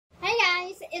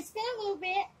it's been a little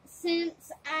bit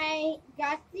since I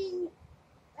got the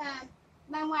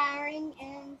my wiring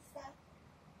and stuff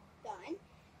done.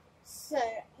 So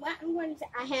what I'm going to,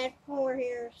 I had 4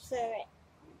 here, so I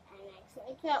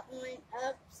accidentally cut one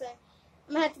up, so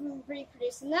I'm going to have to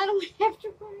reproduce another one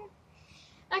afterward.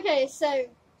 Okay, so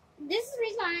this is the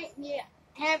reason I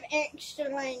have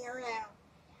extra laying around.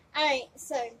 Alright,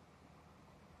 so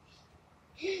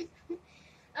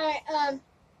alright,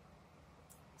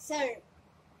 so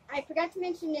I forgot to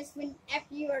mention this when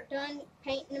after you are done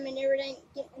painting them and everything,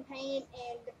 getting them painted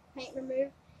and the paint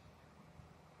removed.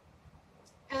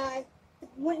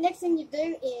 The next thing you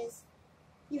do is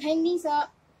you hang these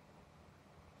up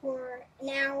for an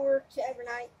hour to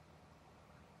overnight.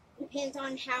 Depends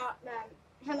on how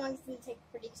long it's going to take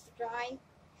for these to dry.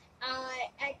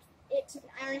 It took an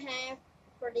hour and a half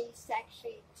for these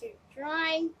actually to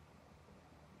dry.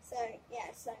 So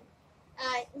yeah, so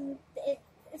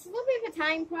it's a little bit of a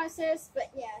time process, but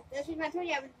yeah, that's what I told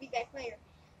you I would be back later.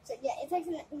 So yeah,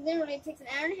 literally it takes an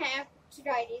hour and a half to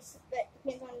dry these, but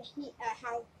depends on the heat,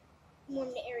 how warm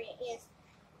the area is.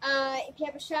 If you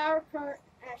have a shower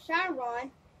rod,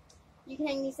 you can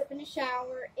hang these up in the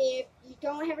shower. If you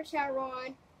don't have a shower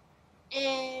rod,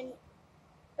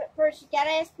 but first you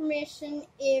gotta ask permission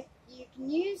if you can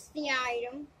use the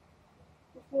item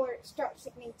before it starts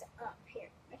sticking up here.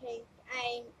 Okay,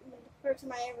 the first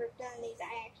time I ever done these,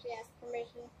 I actually asked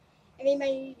permission if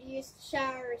anybody used the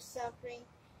shower or something.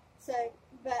 So,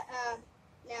 but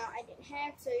now I didn't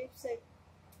have to.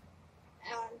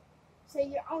 So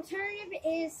your alternative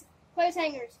is clothes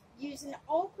hangers. Use an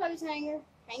old clothes hanger,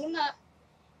 hang them up,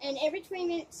 and every 20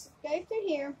 minutes go through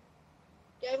here,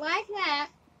 go like that,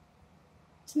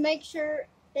 to make sure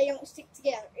they don't stick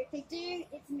together. If they do,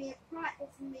 it's gonna be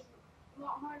a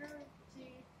lot harder to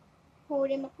pull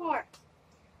them apart.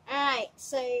 Alright,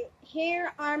 so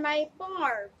here are my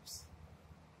barbs.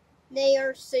 They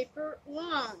are super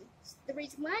long. The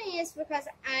reason why is because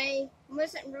I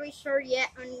wasn't really sure yet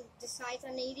on the size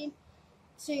I needed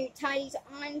to tie these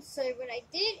on. So what I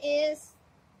did is,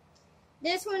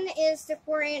 this one is the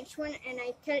 4-inch one, and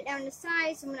I cut it down to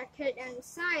size. And when I cut it down to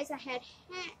size, I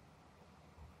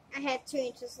had 2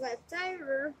 inches left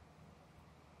over.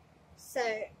 So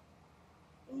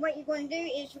what you're going to do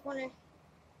is you're going to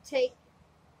take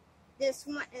this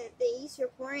one, these, your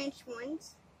 4-inch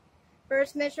ones.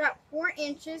 First, measure out 4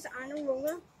 inches on a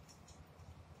ruler.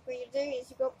 What you do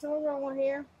is you go up to a ruler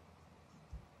here,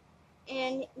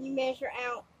 and you measure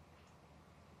out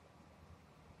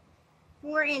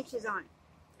 4 inches on it.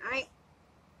 Alright?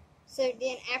 So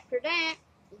then after that,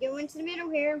 you go into the middle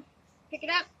here, pick it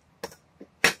up,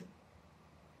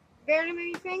 barely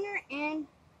move your finger, and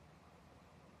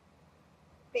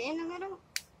bend a little,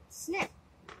 snip.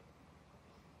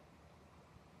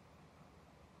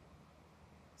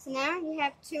 So now you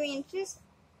have 2 inches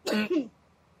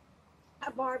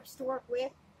of barbs to work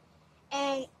with.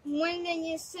 And one thing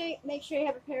is to make sure you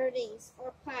have a pair of these,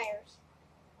 or pliers.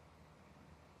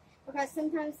 Because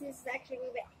sometimes this is actually a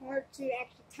little bit hard to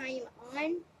actually tie them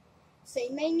on. So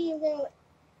you may need a little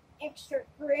extra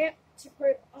grip to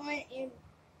grip on and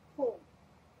pull.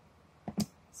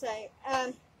 So,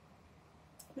 I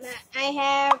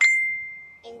have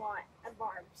a lot of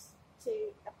barbs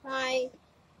to apply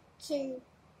to.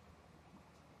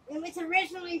 It was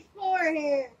originally 4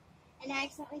 here, and I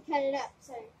accidentally cut it up.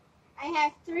 So I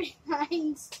have 3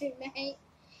 lines to make.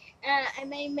 I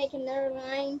may make another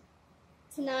line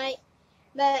tonight,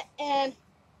 but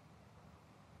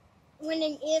one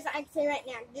thing is, I can say right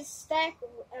now, this stack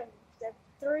of the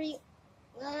 3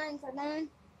 lines I've done,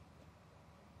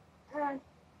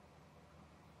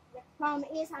 the problem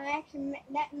is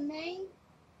that may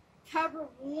cover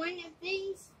one of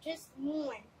these, just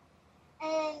one,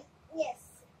 and yes,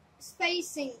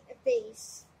 spacing of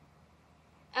these.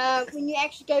 When you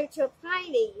actually go to apply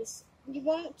these, you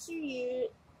want to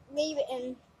leave it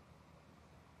an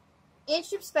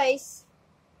inch of space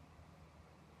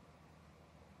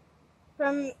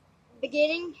from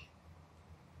beginning,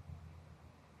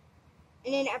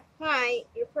 and then apply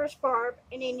your first barb,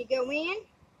 and then you go in,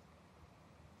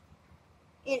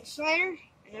 inch later,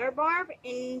 another barb,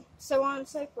 and so on and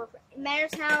so forth. It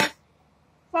matters how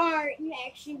far you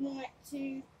actually want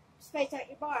to space out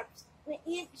your barbs. An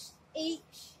inch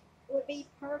each would be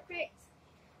perfect.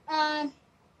 I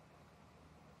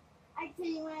can tell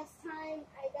you last time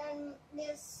I done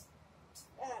this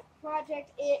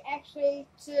project, it actually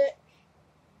took,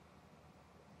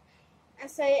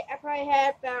 I probably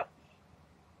had about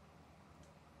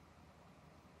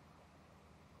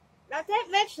not that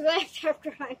much left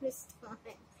after I was done.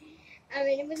 I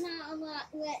mean, it was not a lot,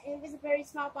 it was a very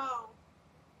small ball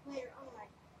later on.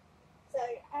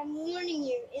 I'm warning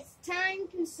you, it's time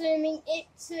consuming. It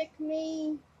took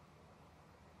me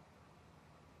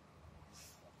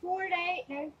 4 days,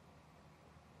 no.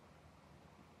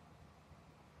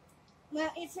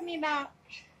 Well, it took me about,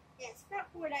 it's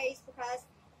about 4 days because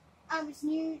I was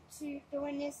new to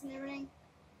doing this and everything.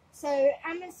 So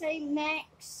I'm going to say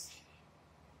max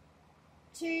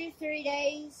 2 to 3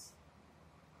 days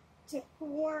to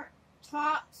 4,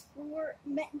 tops 4.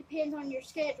 Depends on your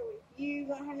schedule. If you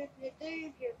don't have nothing to do,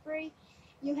 if you're free,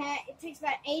 it takes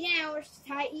about 8 hours to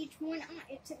tie each one on.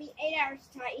 It took me 8 hours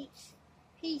to tie each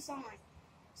piece on.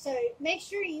 So make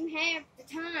sure you have the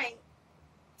time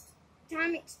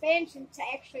expansion to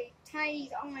actually tie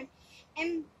these on,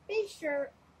 and be sure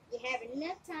you have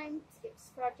enough time to get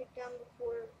this project done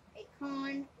before a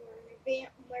con or an event,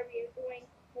 wherever you're going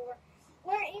for,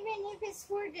 or even if it's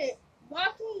for the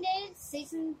Walking Dead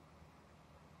Season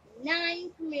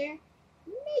 9 premiere.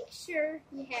 Make sure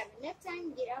you have enough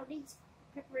time to get all these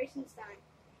preparations done.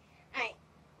 Alright,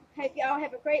 hope y'all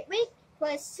have a great week.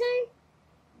 +2,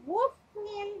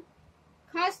 Wolfman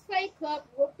Cosplay Club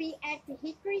will be at the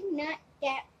Hickory Nut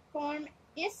Gap Farm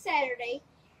this Saturday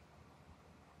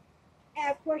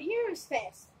for Heroes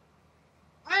Fest.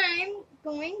 I'm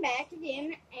going back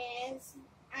again as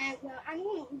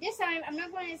this time I'm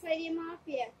not going as Lady of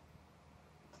Mafia.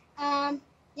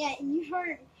 Yeah, you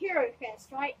heard Hero Fest,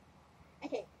 right?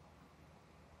 Okay.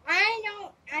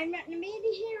 I'm not going to be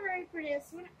the hero for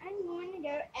this one. I'm going to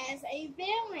go as a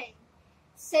villain.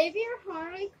 Savior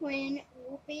Harley Quinn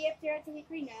will be up there at the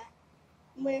Hickory Nut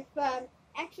with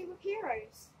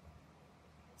heroes.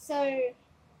 So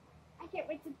I can't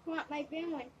wait to pull out my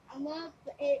villain.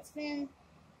 It's been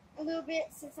a little bit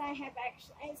since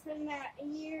it's been about a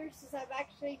year since I've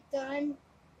actually done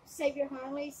Savior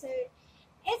Harley, so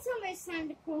it's almost time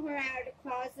to pull her out of the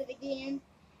closet again.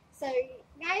 So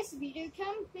guys, if you do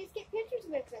come, please get pictures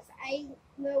with us. I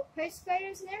will post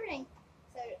photos and everything.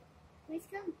 So please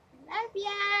come. Love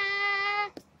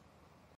ya!